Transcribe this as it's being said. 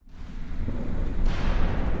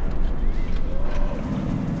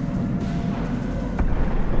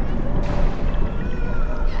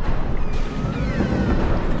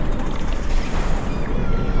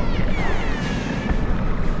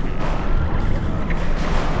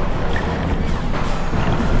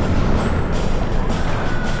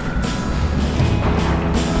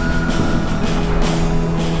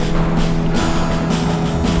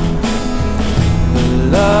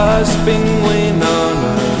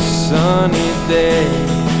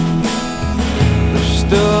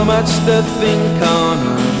much to think on,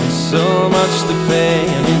 and so much to pay,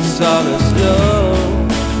 and it's all as low.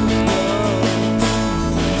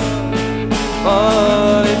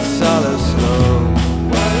 Oh, it's all as low.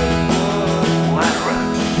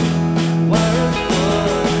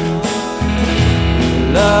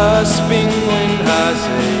 Lost penguin has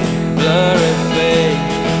a blurry face.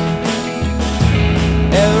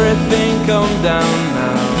 Everything come down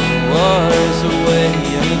now, water's away,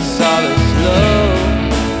 and it's all as low.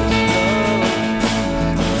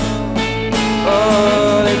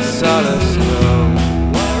 Oh, it's all as low.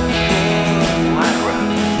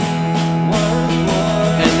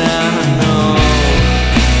 And I know,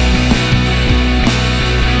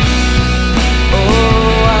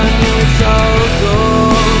 oh, I knew it's all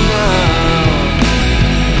gone now.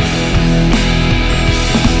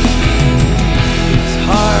 It's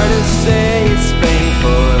hard to say, it's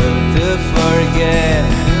painful to forget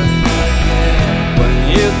when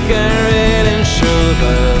you can read and show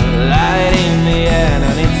the light in the end,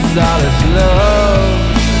 and it's all as low.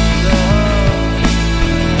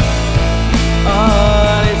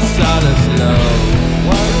 Oh, it's all as low.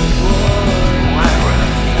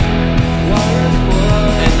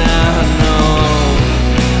 And I know,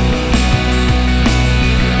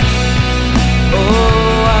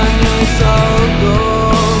 oh, I know it's all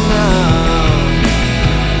gone now.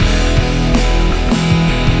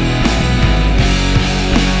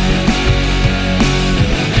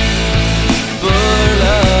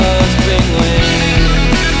 Lost penguin.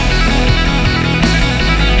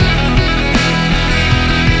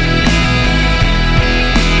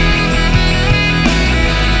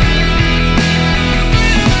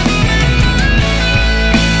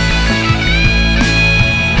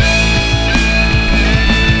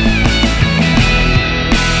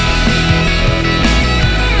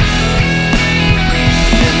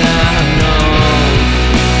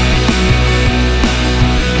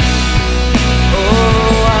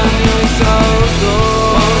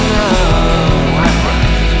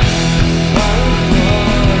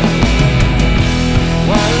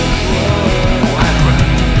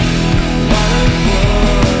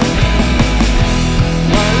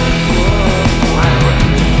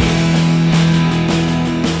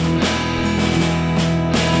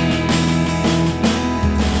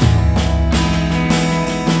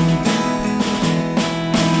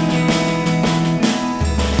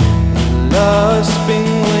 Lost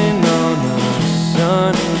penguin on a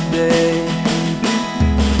sunny day.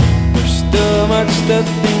 There's too much to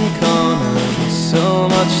think on, and so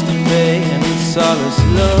much to pay, and it's all as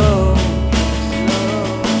low.